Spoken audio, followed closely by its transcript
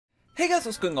Hey guys,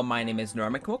 what's going on? My name is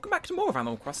Neremik and welcome back to more of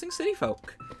Animal Crossing City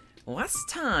Folk. Last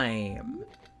time,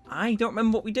 I don't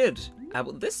remember what we did,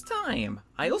 but this time,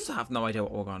 I also have no idea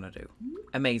what we're gonna do.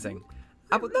 Amazing.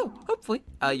 But no, hopefully,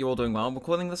 you're all doing well. I'm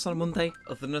recording this on a Monday,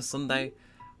 other than a Sunday.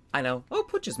 I know. Oh,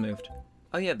 Pudge has moved.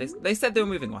 Oh yeah, they said they were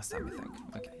moving last time, I think.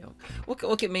 Okay,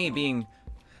 look at me being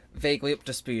vaguely up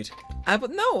to speed. But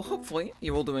no, hopefully,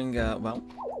 you're all doing well.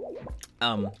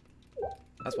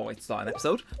 That's one way to start an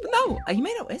episode. But no, you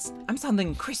may notice I'm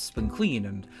sounding crisp and clean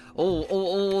and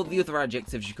all the other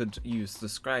adjectives you could use to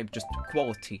describe just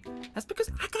quality. That's because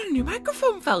I got a new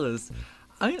microphone, fellas.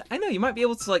 I know you might be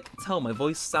able to like tell my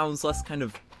voice sounds less kind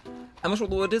of, I'm not sure what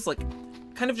the word is, like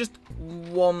kind of just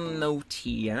one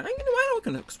notey. And I know I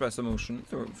can express emotion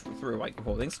through like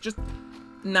recordings. Just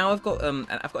now I've got an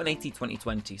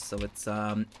AT2020, so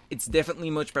it's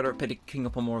definitely much better at picking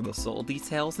up on more of the subtle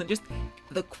details than just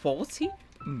the quality.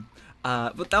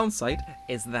 But downside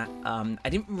is that I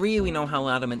didn't really know how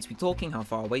loud I meant to be talking, how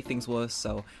far away things were,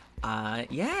 so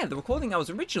yeah, the recording I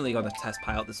was originally going to test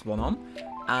pilot this one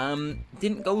on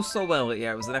didn't go so well.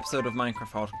 Yeah, it was an episode of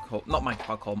Minecraft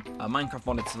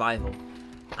Modded Survival.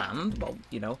 And, well,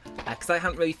 you know, because I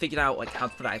hadn't really figured out, like, how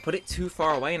to put it. I put it too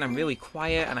far away and I'm really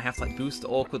quiet and I have to, like, boost it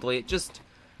awkwardly.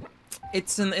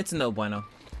 It's a no bueno.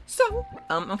 So,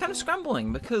 I'm kind of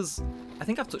scrambling because I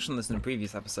think I've touched on this in a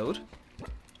previous episode.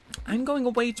 I'm going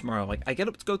away tomorrow. Like, I get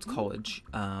up to go to college.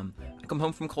 I come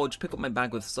home from college, pick up my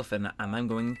bag with stuff in it, and I'm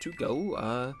going to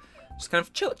go, just kind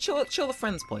of chill at a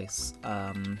friend's place.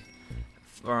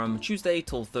 From Tuesday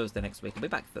till Thursday next week. I'll be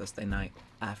back Thursday night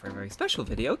for a very special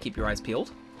video. Keep your eyes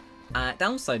peeled.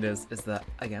 Downside is that,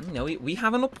 again, you know, we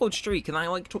have an upload streak, and I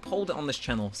like to uphold it on this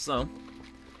channel, so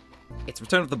it's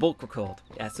Return of the Bulk record.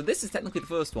 Yeah, so this is technically the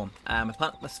first one.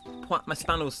 My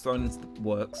spanner was thrown into the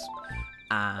works,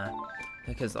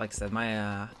 because, like I said,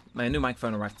 my new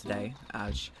microphone arrived today.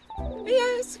 Yeah,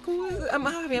 it's cool. I'm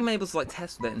happy I'm able to like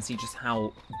test with it and see just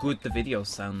how good the videos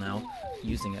sound now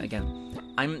using it again.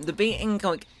 I'm debating,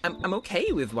 like, I'm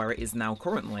okay with where it is now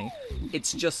currently.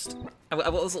 It's just, I've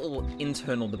got this little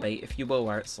internal debate, if you will,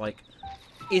 where it's like,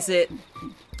 is it,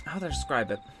 how do I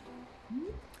describe it?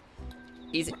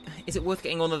 Is it worth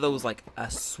getting one of those, like,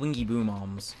 swingy boom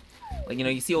arms? Like, you know,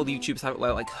 you see all the YouTubers have it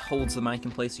where it, like, holds the mic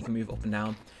in place, so you can move up and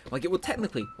down. Like, it would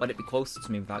technically let it be closer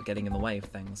to me without getting in the way of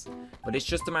things. But it's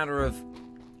just a matter of,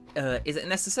 is it a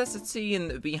necessity,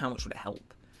 and B, how much would it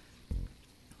help?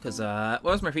 Because,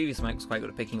 whereas my previous mic was quite good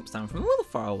at picking up sound from a little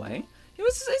far away,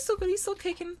 it's still good, he's still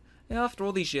kicking, you know, after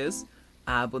all these years.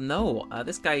 But no,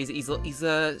 this guy, he's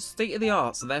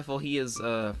state-of-the-art, so therefore he is,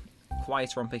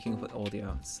 quieter on picking up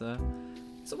audio. It's a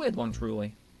weird one,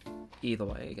 truly. Either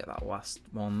way, get that last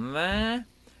one there,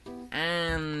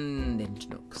 and into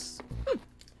nooks.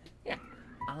 Yeah.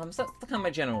 So that's the kind of my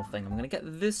general thing. I'm gonna get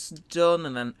this done,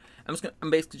 and then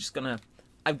I'm basically just gonna.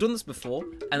 I've done this before,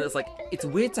 and it's like it's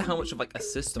weird to how much of like a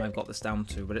system I've got this down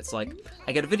to. But it's like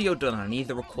I get a video done, and I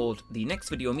either record the next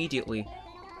video immediately.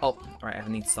 Oh, right, I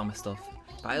need to sell my stuff.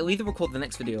 But I'll either record the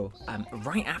next video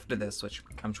right after this, which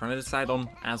I'm trying to decide on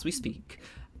as we speak.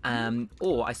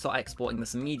 Or I start exporting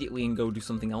this immediately and go do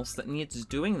something else that needs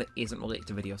doing that isn't related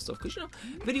to video stuff. Because, you know,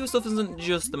 video stuff isn't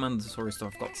just the mandatory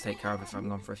stuff I've got to take care of if I'm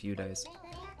gone for a few days.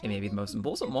 It may be the most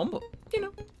important one, but, you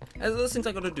know, there's those things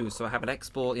I got to do. So I have an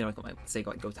export, you know, I can, like, say,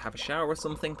 like, go to have a shower or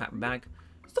something, pack my bag,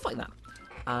 stuff like that.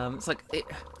 It's like,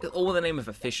 all in the name of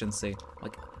efficiency.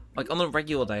 Like on a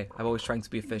regular day, I'm always trying to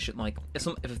be efficient. Like, if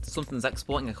something's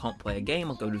exporting, I can't play a game,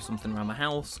 I'll go do something around my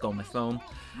house, go on my phone.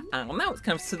 Well, now it's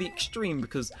kind of to the extreme,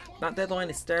 because that deadline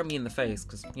is staring me in the face,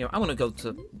 because, you know, I want to go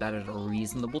to bed at a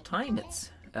reasonable time.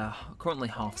 It's currently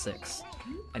 6:30,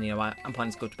 and, you know, I'm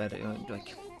planning to go to bed at,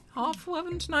 like,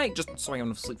 11:30 tonight, just so I have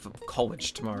enough sleep for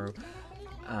college tomorrow.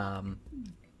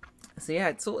 So yeah,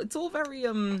 it's all very,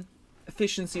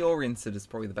 efficiency-oriented is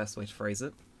probably the best way to phrase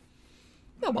it.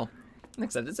 Oh well. Like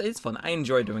I said, it's fun. I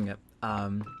enjoy doing it. I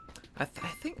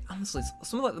think, honestly,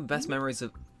 some of like the best memories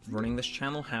of running this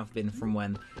channel have been from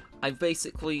when I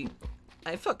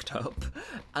fucked up,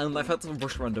 and I've had to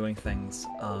rush around doing things.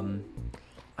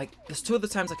 Like, there's two other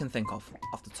times I can think of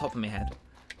off the top of my head.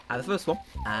 The first one,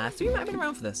 so you might have been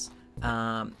around for this.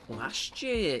 Last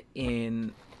year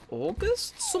in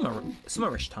August?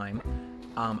 Summerish time.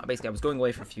 Basically, I was going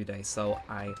away for a few days, so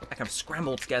I kind of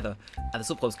scrambled together this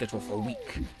upload schedule for a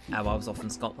week while I was off in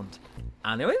Scotland.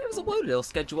 And it was a little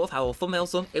schedule, had all the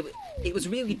thumbnails done. It was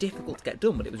really difficult to get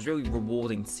done, but it was really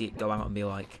rewarding to see it go out and be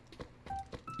like,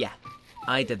 yeah,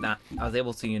 I did that. I was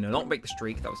able to, you know, not break the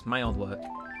streak. That was my hard work.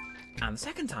 And the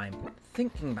second time,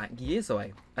 thinking back years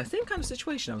away, I think kind of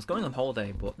situation. I was going on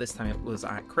holiday, but this time it was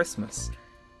at Christmas.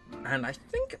 And I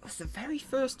think it was the very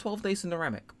first 12 days in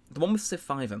Neremik, the one with Civ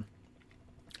 5 in.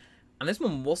 And this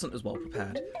one wasn't as well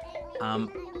prepared.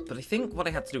 But I think what I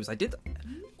had to do is I did,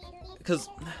 because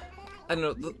I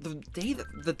don't know,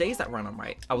 the days that ran on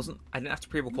right, I didn't have to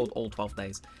pre-record all 12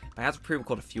 days, but I had to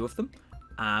pre-record a few of them.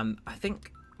 And I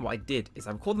think what I did is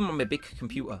I recorded them on my big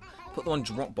computer, put them on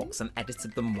Dropbox, and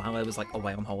edited them while I was like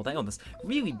away on holiday on this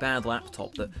really bad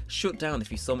laptop that shut down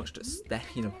if you so much just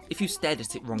if you stared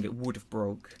at it wrong, it would have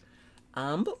broke.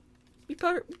 But we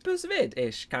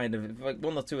persevered-ish, kind of. Like,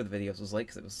 one or two of the videos was late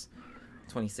because it was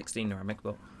 2016 Neremik,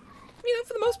 but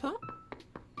for the most part,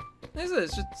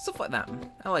 it's just stuff like that.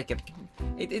 I like it.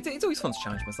 It's always fun to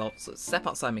challenge myself, so step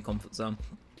outside my comfort zone.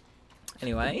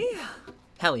 Anyway,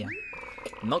 hell yeah.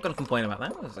 I'm not going to complain about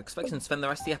that. I was expecting to spend the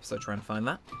rest of the episode trying to find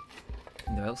that.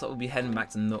 Anyway, looks like we'll be heading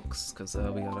back to Nooks, because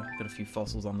we got a few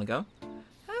fossils on the go.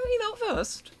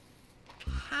 First,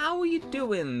 how are you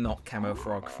doing, not Camo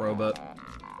Frog Throwbert?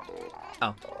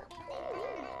 Oh.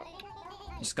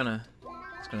 Just gonna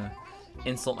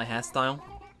insult my hairstyle.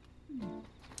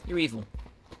 You're evil.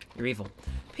 You're evil.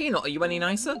 Peanut, are you any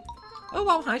nicer? Oh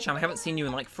well, hi Cham, I haven't seen you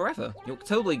in like forever. You look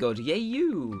totally good. Yay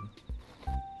you!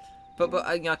 But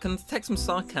I can take some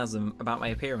sarcasm about my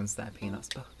appearance there, Peanuts.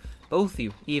 Both of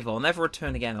you, evil. I'll never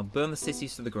return again. I'll burn the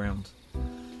cities to the ground.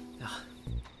 Ugh.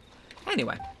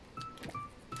 Anyway.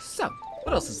 So,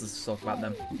 what else is there to talk about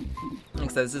then?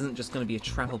 Like I said, this isn't just going to be a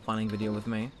travel planning video with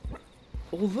me.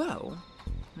 Although,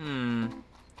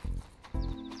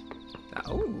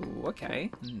 oh,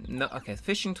 okay. No, okay,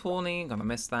 fishing tourney, gonna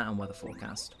miss that, and weather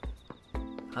forecast.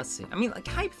 Let's see. I mean, like,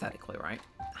 hypothetically, right?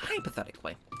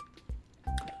 Hypothetically.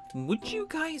 Would you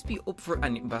guys be up for...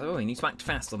 And by the way, you need to act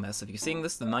fast on this. If you're seeing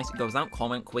this the night it goes out,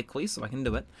 comment quickly so I can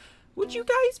do it. Would you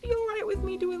guys be alright with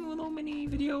me doing a little mini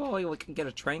video or like get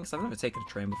a train? Because I've never taken a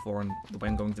train before, and the way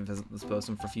I'm going to visit this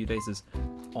person for a few days is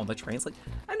on the trains. Like,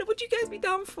 I don't know, would you guys be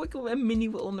down for like a mini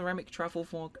little Neremik travel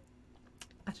vlog?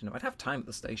 I don't know, I'd have time at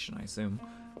the station, I assume.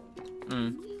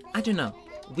 I don't know.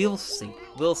 We'll see.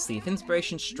 We'll see. If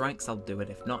inspiration strikes, I'll do it.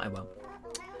 If not, I won't.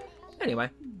 Anyway.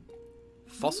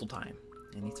 Fossil time.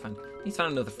 I need to find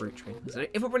another fruit tree. So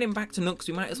if we're running back to Nooks,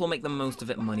 we might as well make the most of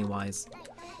it money-wise.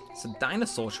 So,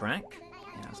 dinosaur track.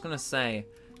 Yeah, I was going to say,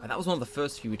 that was one of the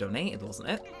first few we donated, wasn't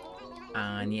it?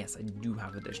 And yes, I do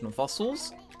have additional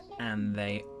fossils. And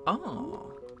they are...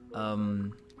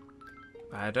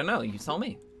 I don't know, you tell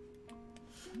me.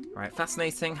 Right,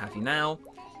 fascinating, have you now.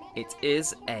 It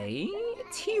is a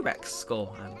T-Rex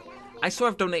skull. I swear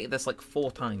I've donated this like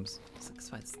 4 times.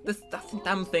 That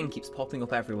damn thing keeps popping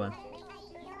up everywhere.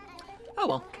 Oh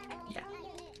well, yeah.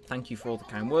 Thank you for all the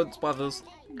kind words, brothers.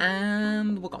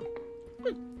 And we're gone.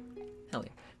 Hell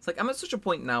yeah. It's like, I'm at such a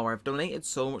point now where I've donated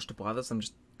so much to Blathers, I'm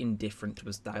just indifferent to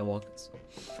his dialogue.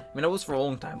 I mean, I was for a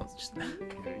long time, but just...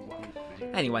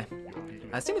 Anyway.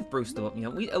 Same with Brewster, but,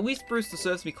 at least Brewster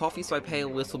serves me coffee, so I pay a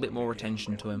little bit more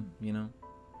attention to him, you know?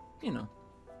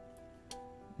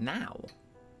 Now,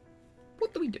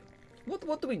 what do we do?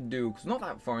 What do we do? Because we're not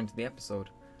that far into the episode.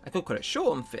 I could cut it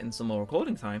short and fit in some more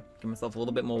recording time. Give myself a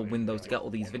little bit more windows to get all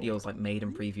these videos like made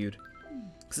and previewed.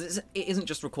 Because it isn't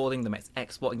just recording them, it's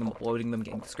exporting them, uploading them,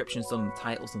 getting descriptions done,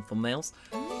 titles and thumbnails.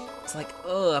 It's like,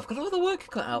 oh, I've got a lot of work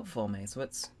cut out for me, so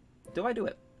it's... Do I do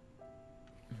it?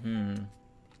 Again,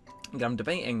 I'm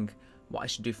debating what I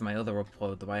should do for my other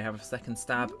upload. Do I have a second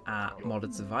stab at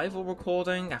modded survival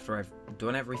recording after I've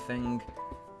done everything?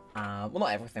 Well,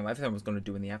 not everything, but everything I was going to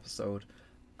do in the episode.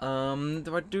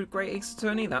 Do I do Great Ace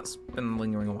Attorney? That's been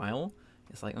lingering a while.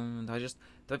 It's like, do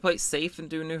I play it safe and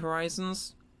do New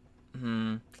Horizons?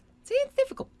 See, it's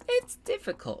difficult. It's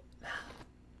difficult.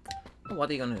 Well, what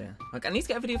are you gonna do? Like, I need to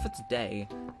get a video for today,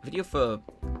 a video for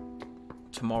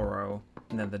tomorrow,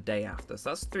 and then the day after. So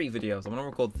that's 3 videos. I'm gonna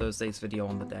record Thursday's video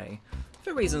on the day,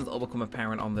 for reasons that will become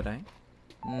apparent on the day.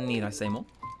 Need I say more?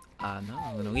 No,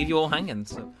 I'm gonna leave you all hanging.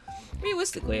 So,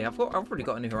 realistically, I've already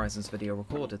got a New Horizons video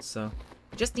recorded, so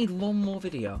I just need one more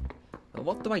video. But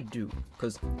what do I do?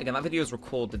 Because again, that video is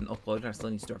recorded and uploaded. I still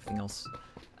need to do everything else,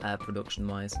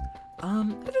 production-wise. I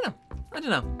don't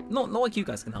know. Not like you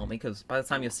guys can help me, because by the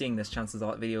time you're seeing this, chances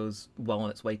are that video's well on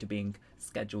its way to being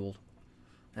scheduled.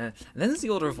 And then there's the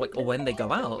order of like when they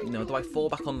go out. Do I fall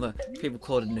back on the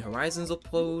pre-recorded New Horizons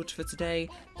upload for today?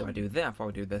 Do I do that? I'll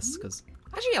probably do this because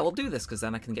actually, yeah, we'll do this because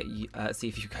then I can get you see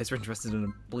if you guys are interested in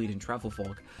a bleeding travel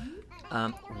vlog.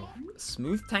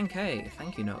 Smooth Tank A,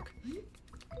 thank you, Nook.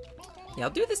 Yeah, I'll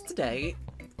do this today.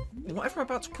 Whatever I'm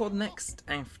about to record next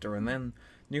after, and then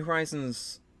New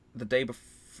Horizons the day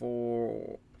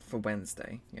before for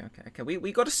Wednesday. Yeah, okay.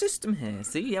 We got a system here.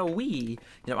 See, yeah,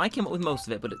 I came up with most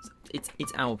of it, but it's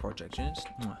our project.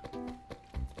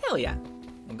 Hell yeah.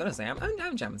 I'm gonna say,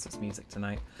 I'm jamming some music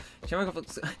tonight. Shame I've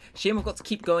got to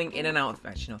keep going in and out of...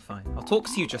 Actually, no, fine. I'll talk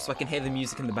to you just so I can hear the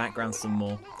music in the background some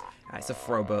more. Alright, it's a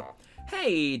throwback.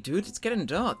 Hey, dude, it's getting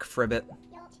dark for a bit.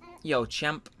 Yo,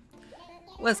 champ.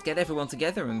 Let's get everyone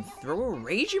together and throw a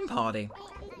raging party.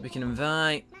 We can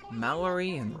invite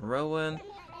Mallory and Rowan.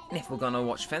 And if we're gonna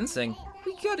watch fencing,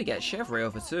 we gotta get Chevrolet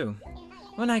over too.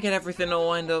 When I get everything all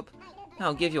lined up,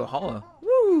 I'll give you a holler.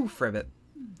 Woo, Fribbit.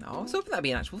 Oh, I was hoping that'd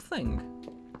be an actual thing.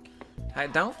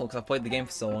 Doubtful, because I've played the game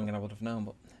for so long and I would have known,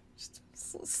 but just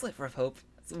a sliver of hope.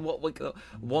 It's what we got.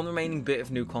 One remaining bit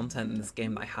of new content in this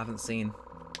game that I haven't seen.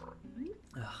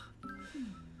 Ugh.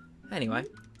 Anyway,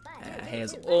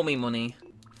 here's all me money.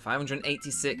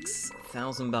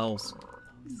 586,000 bells.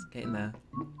 It's getting there.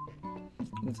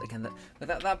 Again,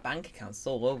 that bank account's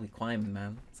so lowly climbing,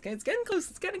 man. It's getting close.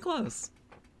 It's getting close.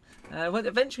 But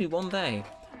eventually, one day,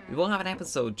 we will have an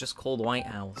episode just called White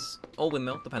House or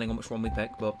Windmill, depending on which one we pick.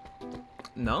 But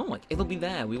no, like it'll be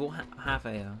there. We will have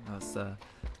a.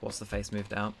 What's the face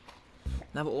moved out?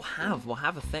 No, but we'll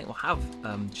have a thing. We'll have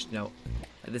just, you know,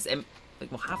 like this. Like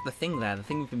we'll have the thing there. The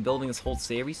thing we've been building this whole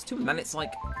series to, and then it's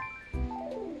like,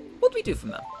 what do we do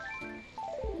from there?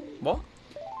 What?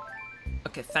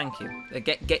 Okay, thank you. The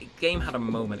game had a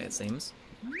moment, it seems.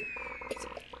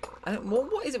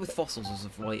 What is it with fossils as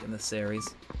of late in this series?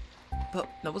 But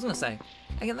I was gonna say,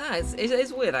 again,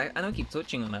 it's weird. I know I keep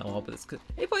touching on it a lot, but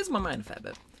it plays my mind a fair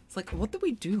bit. It's like, what do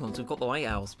we do once we've got the White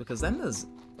House? Because then there's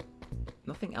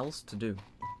nothing else to do.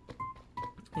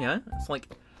 Yeah, it's like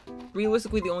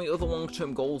realistically the only other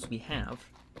long-term goals we have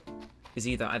is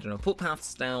either, I don't know, put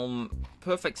paths down,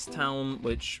 Perfect's Town,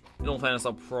 which, in all fairness,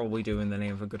 I'll probably do in the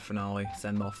name of a good finale,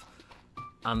 send off,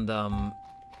 and, I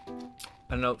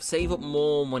don't know, save up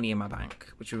more money in my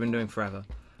bank, which we've been doing forever,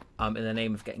 in the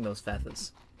name of getting those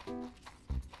feathers.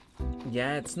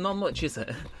 Yeah, it's not much, is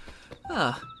it?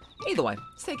 Either way,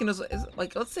 it's taking us,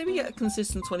 like, let's say we get a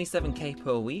consistent 27k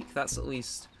per week, that's at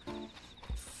least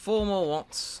 4 more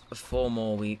watts of 4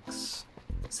 more weeks,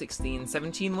 16,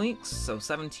 17 weeks, so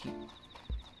 17...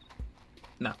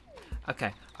 No.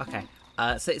 Okay.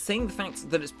 So saying the fact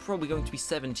that it's probably going to be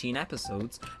 17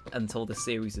 episodes until the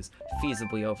series is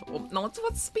feasibly over. Well, no,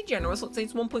 let's be generous. Let's say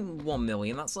it's 1.1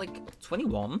 million. That's like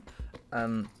 21.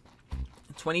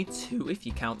 22 if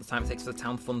you count the time it takes for the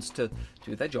town funds to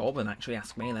do their job and actually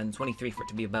ask me, and then 23 for it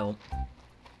to be a belt.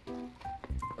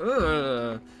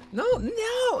 No,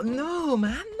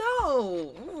 man,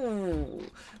 no. Ooh.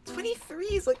 23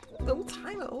 is like no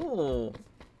time at all.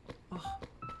 Oh.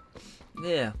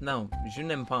 Yeah, no, je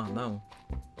n'aime pas, no.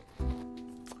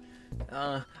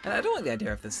 I don't like the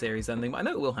idea of this series ending, but I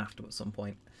know it will have to at some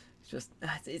point. It's just,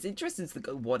 it's interesting to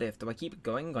go, what if? Do I keep it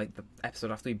going, like the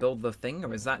episode after we build the thing,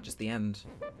 or is that just the end?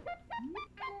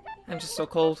 I'm just so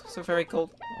cold, so very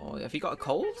cold. Oh, have you got a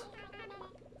cold?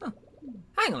 Huh.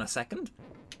 Hang on a second.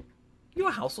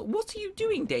 Your house, what are you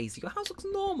doing, Daisy? Your house looks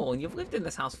normal, and you've lived in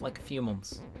this house for like a few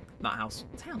months. Not house,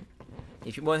 town.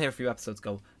 If you weren't here a few episodes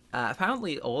ago,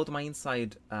 apparently a lot of my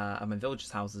inside of my village's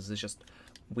houses is just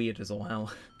weird as all hell.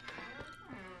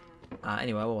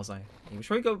 Anyway, what was I? We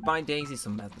should go buy Daisy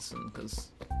some medicine,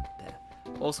 because there.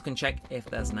 Also can check if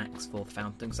there's an axe for the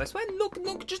fountain, because I swear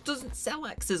Nook just doesn't sell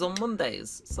axes on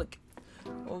Mondays. It's like,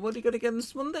 well, what are you gonna get on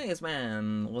Mondays,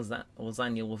 man? What was that?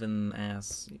 Lasagna loving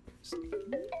ass.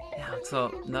 Yeah,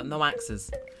 so no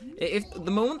axes. If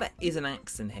the moment there is an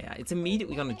axe in here, it's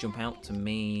immediately gonna jump out to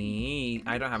me.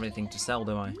 I don't have anything to sell,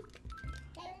 do I?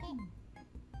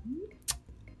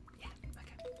 Yeah,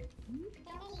 okay.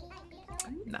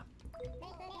 No.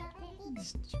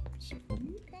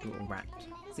 Little rat.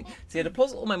 See, I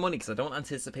deposit all my money because I don't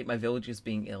anticipate my villagers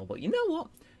being ill. But you know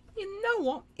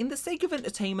what? In the sake of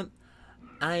entertainment,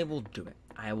 I will do it.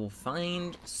 I will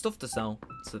find stuff to sell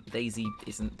so that Daisy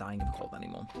isn't dying of a cold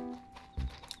anymore.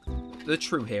 The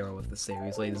true hero of the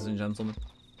series, ladies and gentlemen.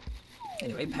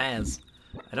 Anyway, pears.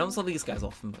 I don't sell these guys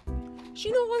often, but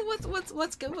you know what?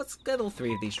 Let's get all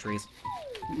 3 of these trees.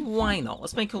 Why not?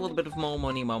 Let's make a little bit of more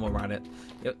money while we're at it.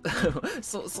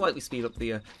 So slightly speed up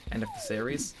the end of the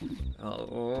series.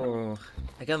 Oh,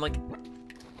 again, like,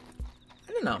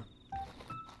 I don't know.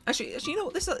 Actually, you know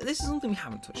what? This is something we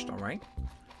haven't touched on, right?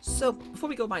 So before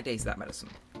we go buy Daisy that medicine,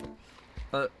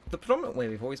 the predominant way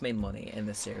we've always made money in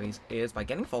this series is by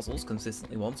getting fossils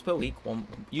consistently once per week,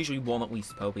 usually one at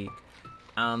least per week,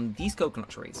 and these coconut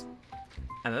trees.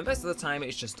 And the rest of the time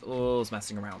it's just us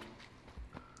messing around.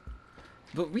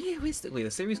 But realistically,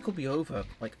 the series could be over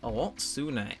like a lot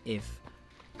sooner if,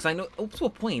 because I know up to a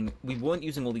point we weren't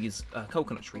using all these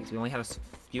coconut trees. We only had a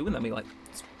few, and then we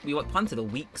planted a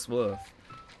week's worth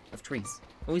of trees,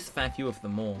 at least a fair few of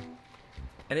them more.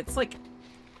 And it's like,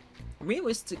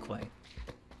 realistically,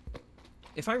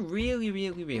 if I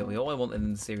really, all I wanted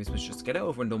in the series was just to get it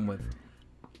over and done with,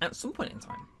 at some point in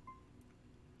time,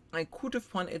 I could have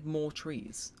planted more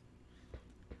trees.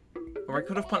 Or I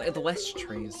could have planted less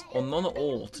trees, or none at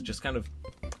all, to just kind of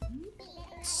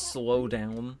slow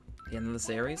down the end of the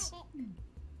series.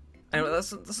 Anyway, that's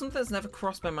something that's never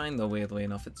crossed my mind, though, weirdly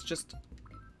enough. It's just,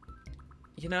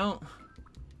 you know...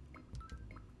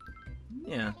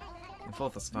 Yeah. I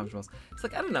thought that's five was. It's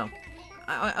like, I don't know.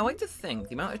 I like to think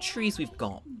the amount of trees we've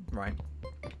got, right?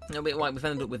 You know, like we've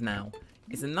ended up with now,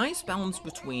 is a nice balance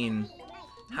between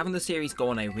having the series go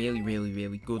on a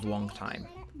really good long time,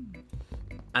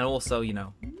 and also, you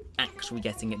know, actually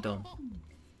getting it done.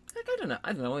 Like,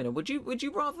 I don't know. You know, would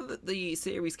you rather that the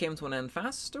series came to an end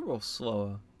faster or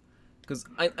slower? Because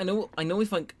I know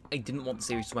if like I didn't want the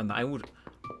series to end, that I would,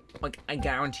 like, I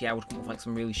guarantee I would come up with like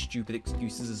some really stupid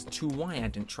excuses as to why I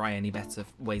didn't try any better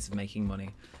ways of making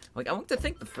money. Like, I want to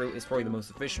think the fruit is probably the most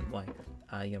efficient way.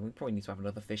 Yeah, we probably need to have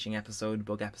another fishing episode,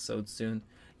 bug episode soon.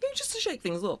 You know, just to shake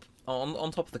things up.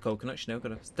 On top of the coconuts, you know,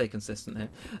 gotta stay consistent here.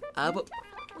 But,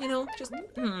 you know, just,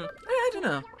 I don't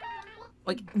know.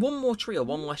 Like, one more tree or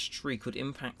one less tree could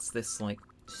impact this, like,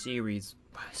 series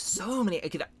by so many. It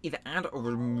could either add or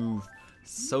remove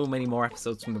so many more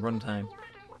episodes from the runtime.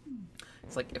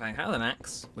 It's like, if I had an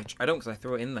axe, which I don't because I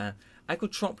threw it in there, I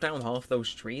could chop down half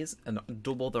those trees and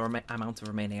double the amount of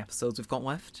remaining episodes we've got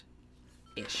left.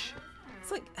 Ish.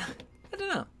 It's like, I don't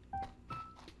know.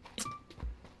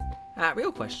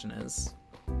 Real question is,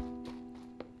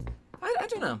 I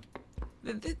don't know.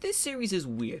 This series is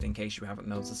weird, in case you haven't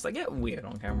noticed. I get weird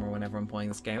on camera whenever I'm playing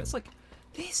this game. It's like,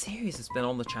 this series has been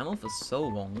on the channel for so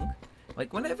long.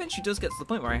 Like, when it eventually does get to the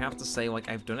point where I have to say, like,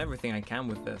 I've done everything I can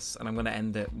with this, and I'm going to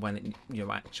end it when it, you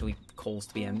know, actually calls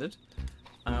to be ended.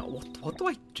 What do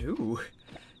I do?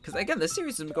 Because, again, this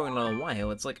series has been going on a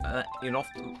while. It's like, you know,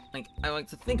 like, I like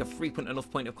to think a frequent enough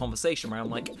point of conversation where I'm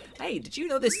like, hey, did you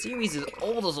know this series is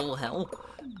old as all hell?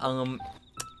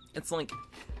 It's like,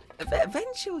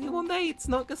 eventually, one day, it's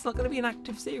not going to be an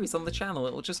active series on the channel.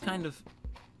 It'll just kind of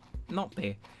not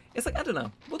be. It's like, I don't know.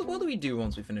 What do we do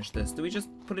once we finish this? Do we just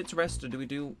put it to rest, or do we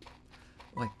do,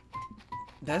 like,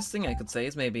 best thing I could say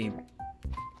is maybe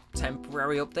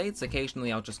temporary updates.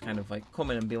 Occasionally I'll just kind of, like, come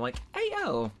in and be like, hey,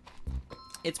 yo,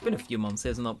 it's been a few months,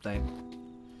 here's an update.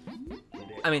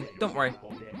 I mean, don't worry.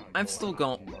 I've still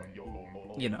got,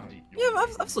 you know, yeah,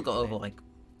 I've still got over, like,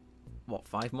 what,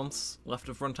 5 months left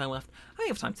of runtime left? I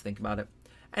have time to think about it.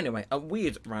 Anyway, a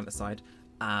weird rant aside,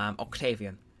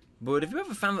 Octavian. But have you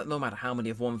ever found that no matter how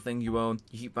many of one thing you own,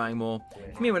 you keep buying more?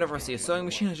 For me, whenever I see a sewing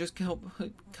machine, I just can't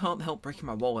help breaking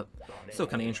my wallet. Still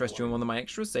kind of interest you in one of my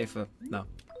extras, say for... No.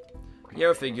 Yeah,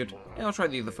 I figured. Yeah, I'll try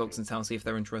the other folks in town, see if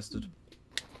they're interested.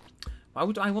 Why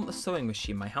would I want the sewing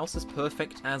machine? My house is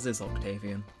perfect as is,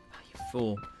 Octavian. You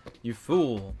fool. You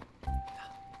fool.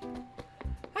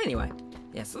 Anyway.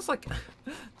 Yes, it's like...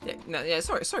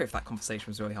 sorry if that conversation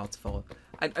was really hard to follow.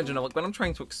 I don't know, like, when I'm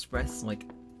trying to express, like,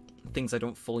 things I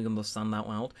don't fully understand out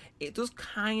loud, it does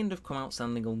kind of come out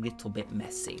sounding a little bit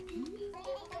messy.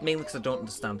 Mainly because I don't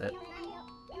understand it.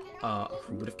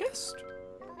 Who would have guessed?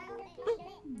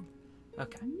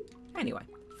 Okay. Anyway,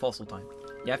 fossil time.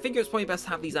 Yeah, I figure it's probably best to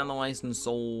have these analysed and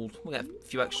sold. We'll get a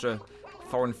few extra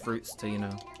foreign fruits to, you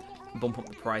know, bump up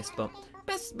the price, but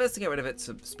best to get rid of it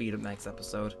to speed up next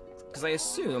episode. Because I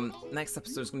assume next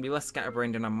episode is going to be less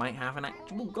scatterbrained and I might have an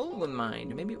actual goal in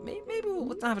mind. Maybe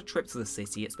we'll have a trip to the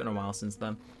city. It's been a while since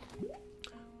then.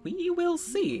 We will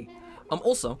see.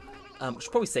 Also, I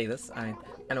should probably say this. I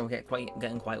know we're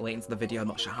getting quite late into the video. I'm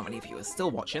not sure how many of you are still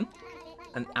watching.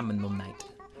 And I'm a numb night.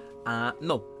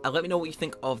 Let me know what you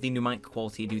think of the new mic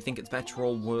quality. Do you think it's better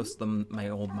or worse than my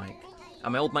old mic?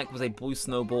 My old mic was a Blue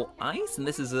Snowball Ice, and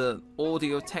this is a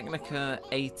Audio Technica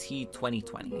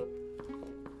AT2020.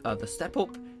 The step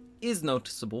up is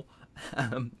noticeable.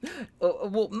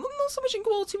 Well, not so much in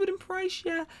quality, but in price,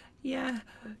 yeah.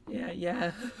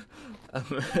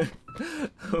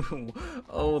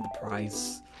 Oh, the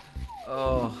price.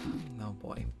 Oh, no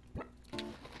boy.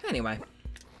 Anyway,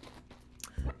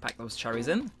 pack those cherries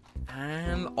in,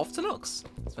 and off to Nooks.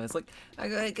 So it's like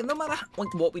no matter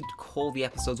like what we call the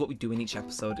episodes, what we do in each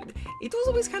episode, it does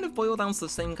always kind of boil down to the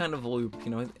same kind of loop,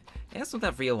 you know. That's something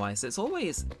I've realised. It's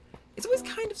always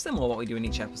kind of similar what we do in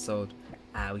each episode.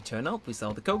 We turn up, we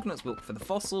sell the coconuts, we look for the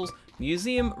fossils,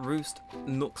 museum, roost,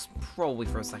 Nooks probably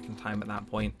for a second time at that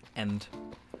point, end.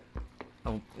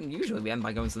 Oh, usually we end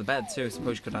by going to the bed too,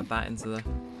 suppose you could add that into the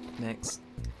mix.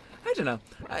 I don't know,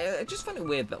 I just find it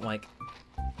weird that, like,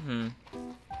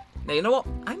 Now, you know what?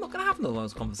 I'm not gonna have none of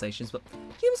those conversations, but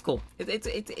it was cool.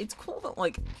 It's cool that,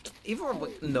 like, either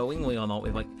like, knowingly or not,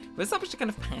 we've established a kind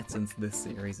of pattern to this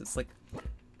series. It's like,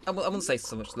 I wouldn't say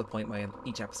so much to the point where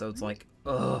each episode's like,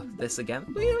 ugh, this again.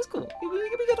 But yeah, it was cool.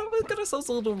 We got ourselves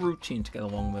a little routine to get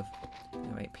along with.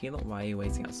 Anyway, Peanut, why are you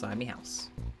waiting outside my house?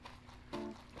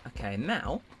 Okay,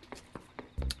 now,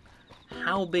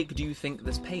 how big do you think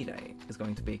this payday is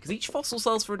going to be? Because each fossil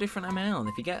sells for a different amount.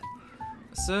 If you get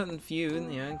a certain few,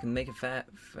 you know, you can make a fair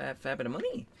bit of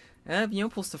money. You know,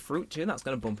 plus the fruit too, that's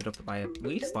going to bump it up by at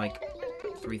least like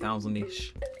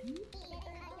 3,000-ish.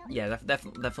 Yeah,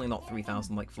 definitely not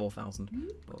 3,000, like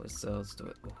 4,000. But let's do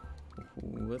it.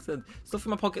 Stuff in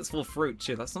my pockets full of fruit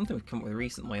too. That's something we've come up with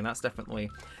recently, and that's definitely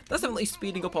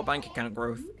speeding up our bank account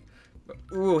growth.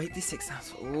 Ooh,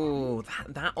 86,000. Ooh,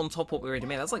 that on top of what we already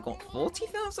made. That's like what,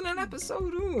 40,000 an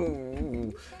episode.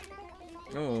 Ooh.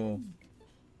 Oh.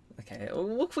 Okay,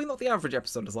 luckily not the average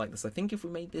episode is like this. I think if we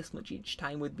made this much each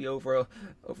time, we'd be over a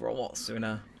lot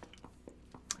sooner.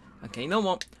 Okay, you know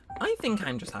what? I think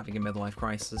I'm just having a midlife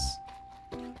crisis.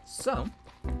 So,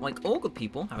 like all good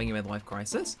people having a midlife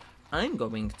crisis, I'm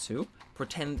going to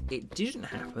pretend it didn't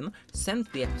happen, send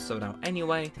the episode out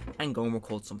anyway, and go and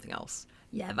record something else.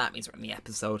 Yeah, that means we're in the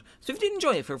episode. So if you did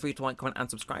enjoy it, feel free to like, comment, and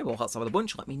subscribe, or hot side of the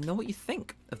bunch. Let me know what you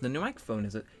think of the new microphone.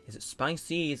 Is it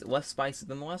spicy? Is it less spicy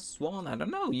than the last one? I don't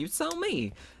know. You tell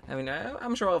me. I mean,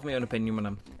 I'm sure I'll have my own opinion when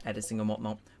I'm editing and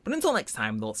whatnot. But until next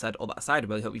time, all said, all that aside, I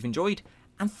really hope you've enjoyed.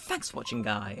 And thanks for watching,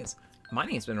 guys. My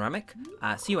name's been Neremik.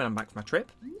 See you when I'm back from my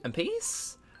trip. And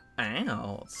peace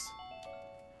out.